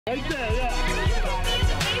Right there, yeah.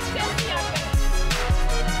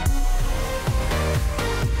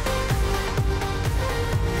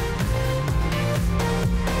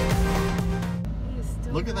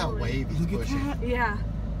 Look at that wave he's pushing. Yeah.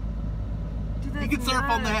 Dude, You can surf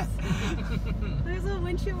on that. There's little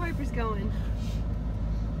windshield wipers going.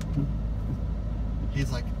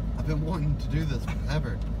 He's like, I've been wanting to do this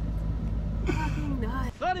forever. Fucking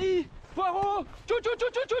nuts. Ready? Poirot! Choo choo choo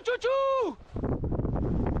choo choo choo choo!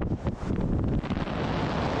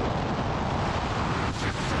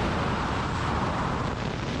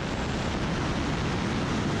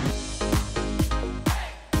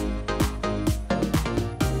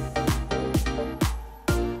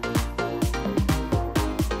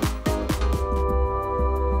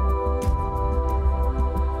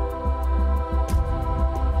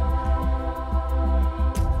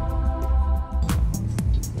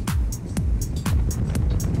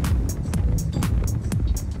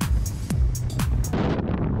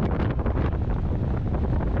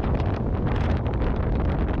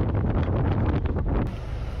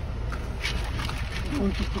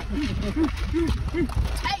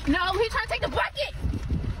 Hey, no, he's trying to take the bucket.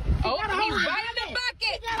 Oh, he's biting the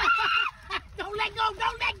bucket. Don't let go,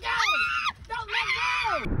 don't let go. Don't let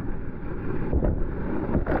go.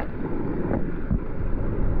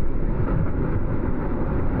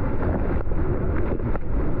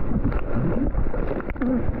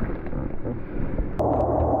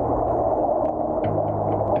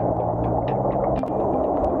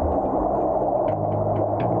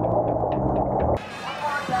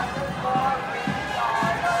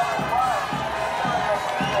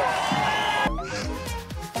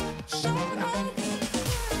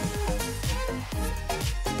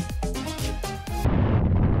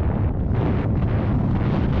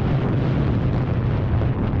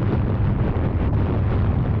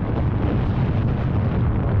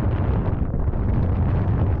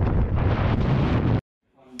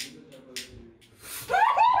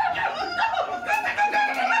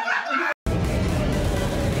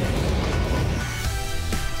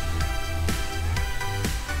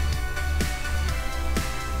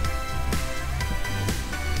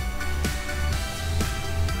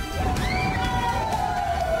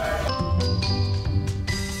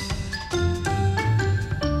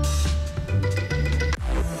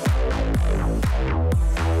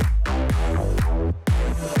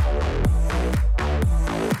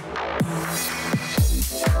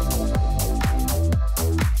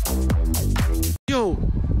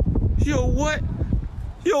 Yo, what?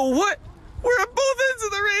 Yo, what? We're at both ends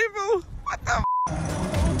of the rainbow. What the?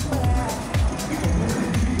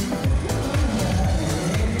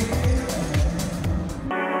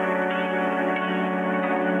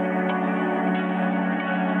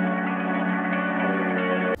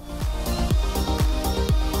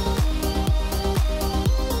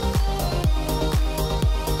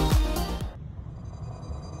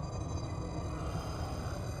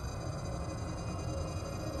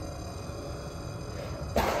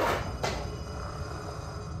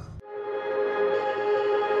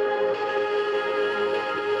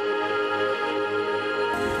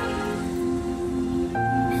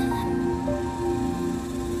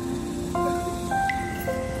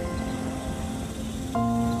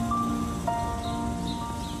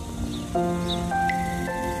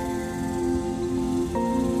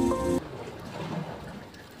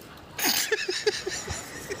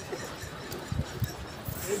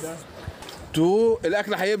 تو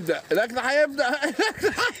الاكل هيبدا الاكل هيبدا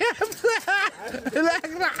الاكل هيبدا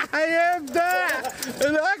الاكل هيبدا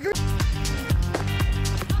الاكل.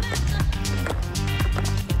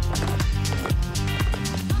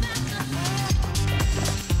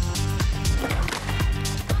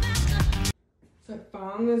 So I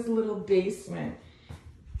found this little basement.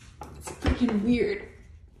 It's freaking weird.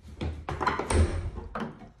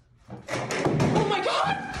 Oh my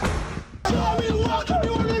god!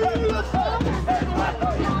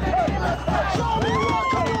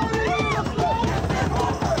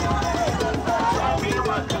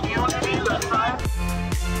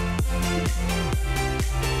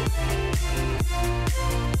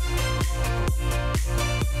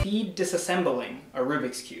 Speed disassembling a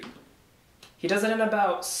Rubik's Cube. He does it in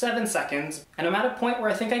about 7 seconds, and I'm at a point where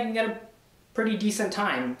I think I can get a pretty decent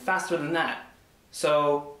time, faster than that.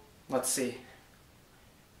 So, let's see.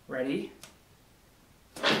 Ready?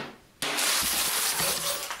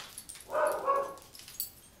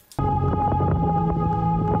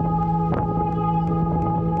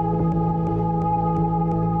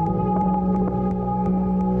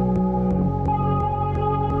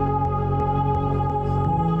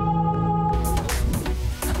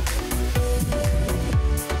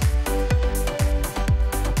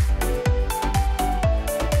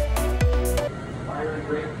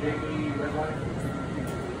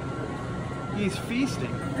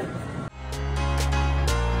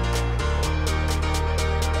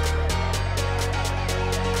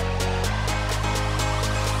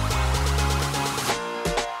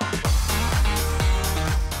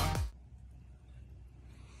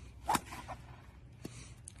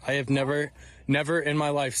 I have never in my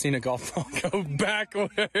life seen a golf ball go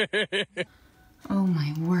backwards. Oh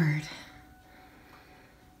my word.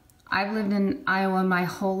 I've lived in Iowa my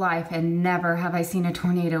whole life and never have I seen a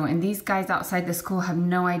tornado, and these guys outside the school have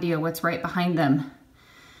no idea what's right behind them.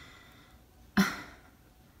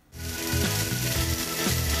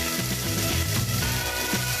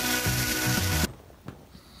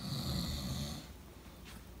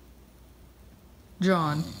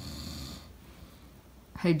 John.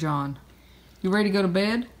 Hey, John. You ready to go to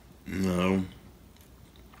bed? No.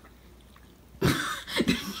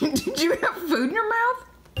 Did you have food in your mouth?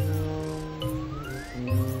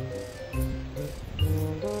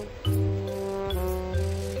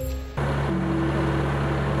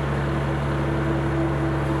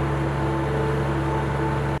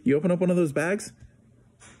 You open up one of those bags,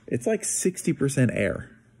 it's like 60%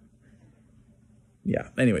 air. Yeah,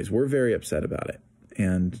 anyways, we're very upset about it.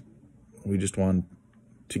 And we just want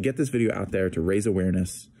to get this video out there to raise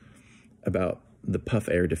awareness about the puff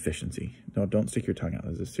air deficiency. No, don't stick your tongue out.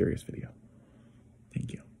 This is a serious video.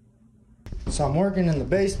 Thank you. So I'm working in the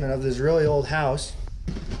basement of this really old house,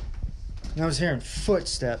 and I was hearing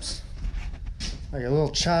footsteps, like a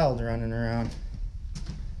little child running around.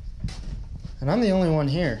 And I'm the only one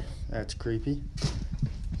here. That's creepy.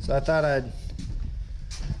 So I thought I'd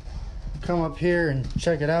come up here and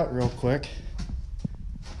check it out real quick.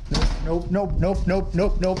 Nope, nope, nope, nope,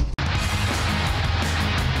 nope, nope.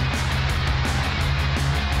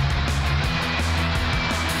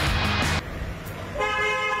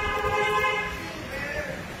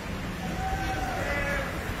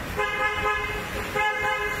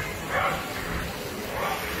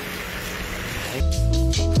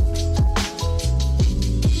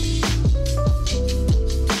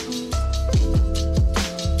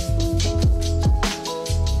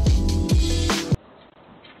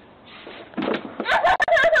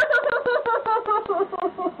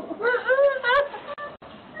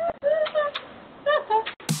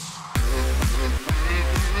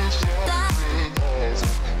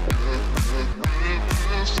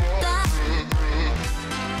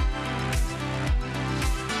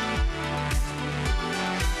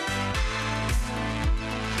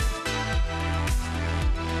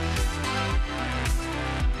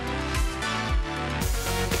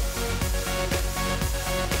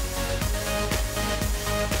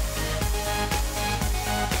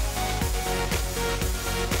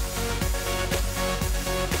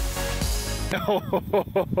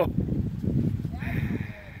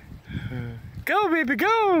 Go, baby,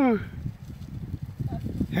 go!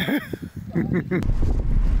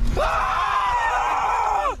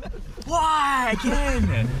 Ah! Why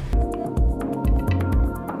again?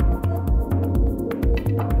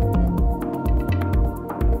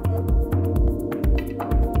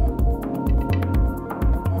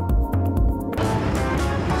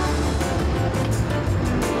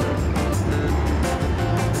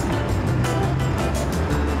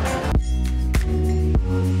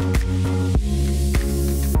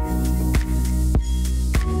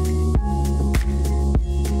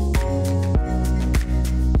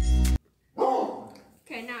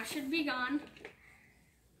 Okay, now it should be gone.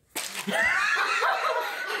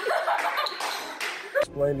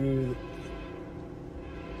 Explain to you.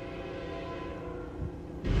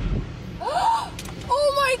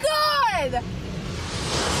 Oh my God!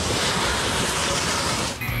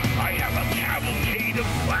 I have a cavalcade of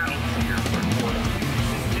clowns here for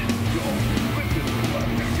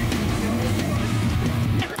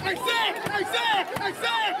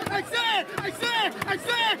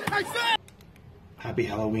I said! Happy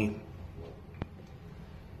Halloween.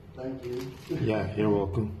 Thank you. Yeah, you're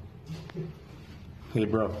welcome. Hey,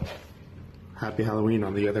 bro. Happy Halloween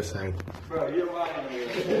on the other side. Bro, you're lying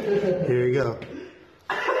here. Here you go.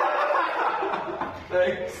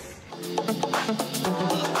 Thanks.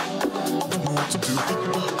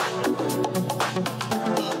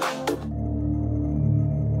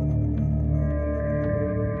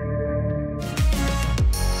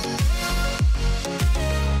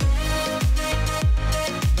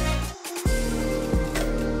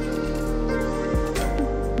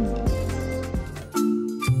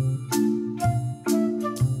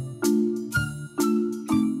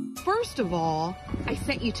 First of all, I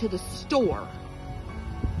sent you to the store.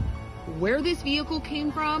 Where this vehicle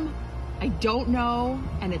came from, I don't know.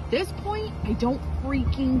 And at this point, I don't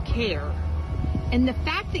freaking care. And the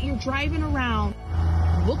fact that you're driving around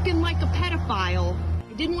looking like a pedophile,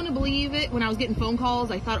 I didn't want to believe it when I was getting phone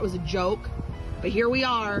calls. I thought it was a joke. But here we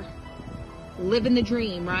are, living the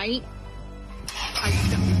dream, right?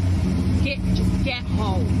 Just get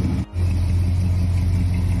home.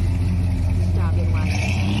 Stop it,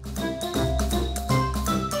 Mike.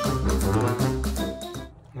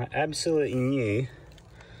 I absolutely knew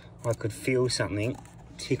I could feel something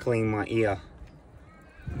tickling my ear.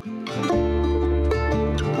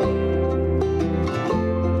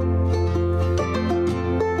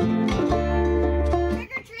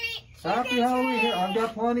 Happy Halloween. Here, I've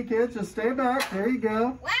got plenty, kids. Just stay back. There you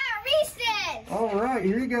go. Wow, Reese's! All right,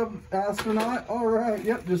 here you go, astronaut. All right,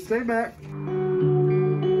 yep, just stay back.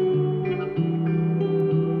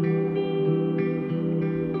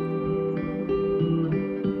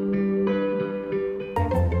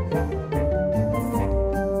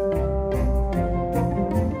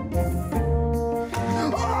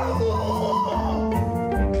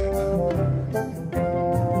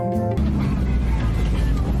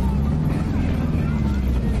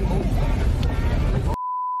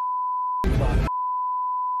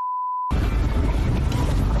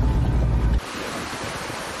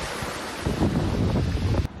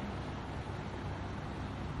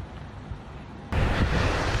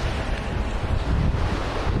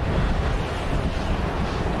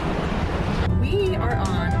 We are on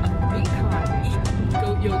a recon mission.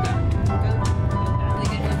 Goat yoga.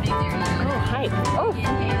 Oh, hi. Oh,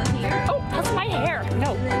 oh, that's my hair.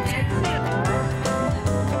 No.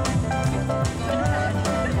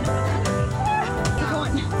 Keep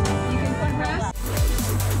going. You can put rest.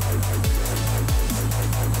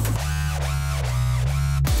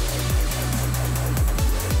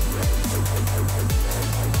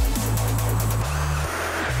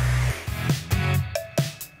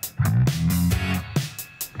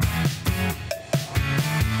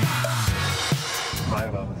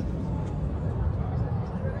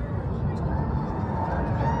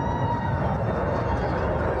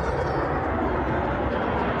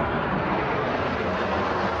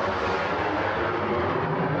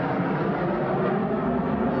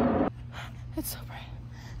 It's so bright.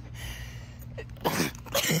 I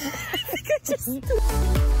think I just...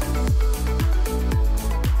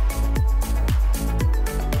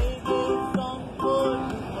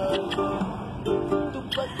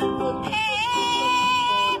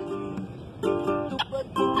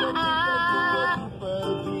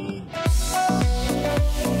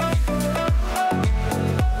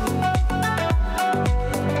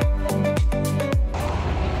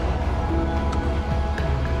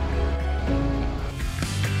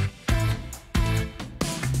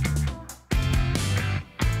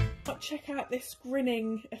 Check out this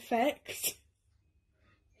grinning effect.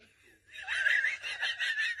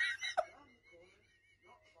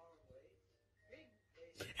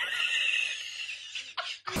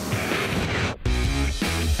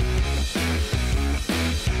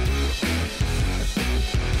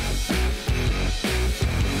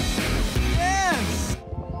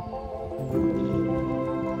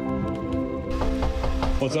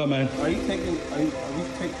 What's up, man? Are you taking?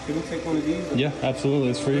 Can we take one of these? Yeah, absolutely.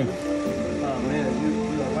 It's for you. Oh man,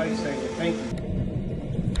 you're a lifesaver. Thank you.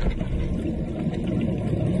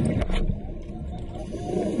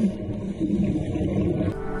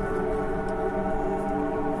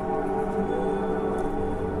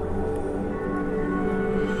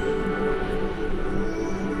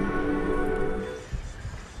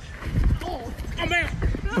 Oh man!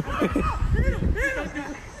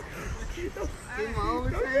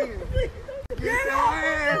 Get your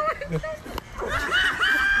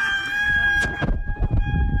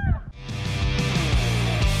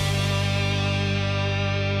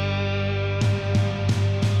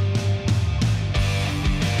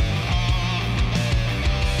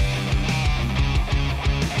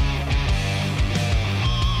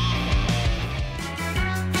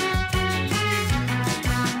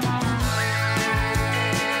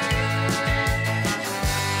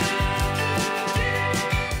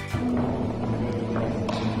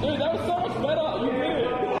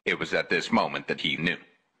It was at this moment that he knew.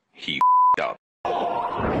 He up. Oh!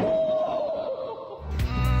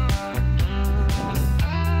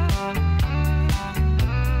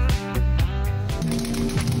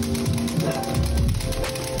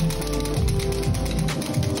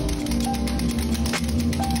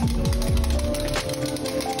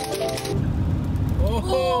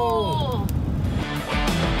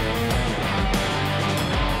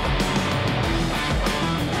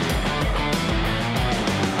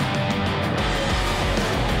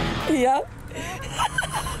 Yep.